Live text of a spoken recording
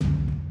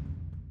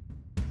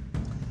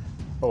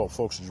Hello,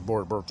 folks. It's your boy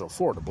Roberto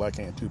for the Black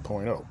Hand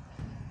 2.0.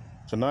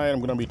 Tonight, I'm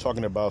going to be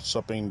talking about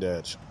something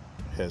that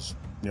has,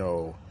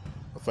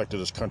 affected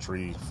this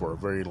country for a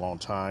very long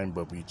time,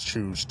 but we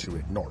choose to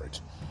ignore it.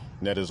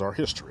 And that is our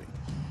history.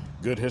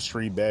 Good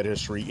history, bad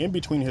history, in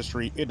between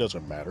history, it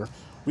doesn't matter.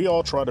 We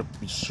all try to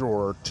be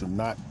sure to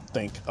not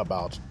think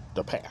about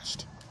the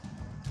past.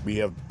 We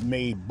have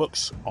made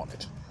books on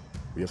it.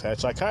 We have had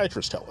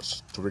psychiatrists tell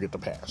us to forget the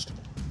past.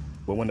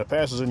 But when the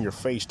past is in your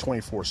face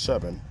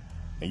 24/7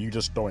 and you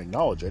just don't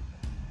acknowledge it,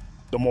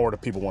 the more the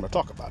people want to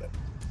talk about it.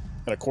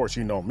 And of course,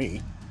 you know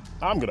me,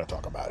 I'm going to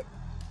talk about it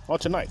on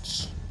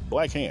tonight's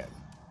Black Hand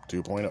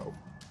 2.0.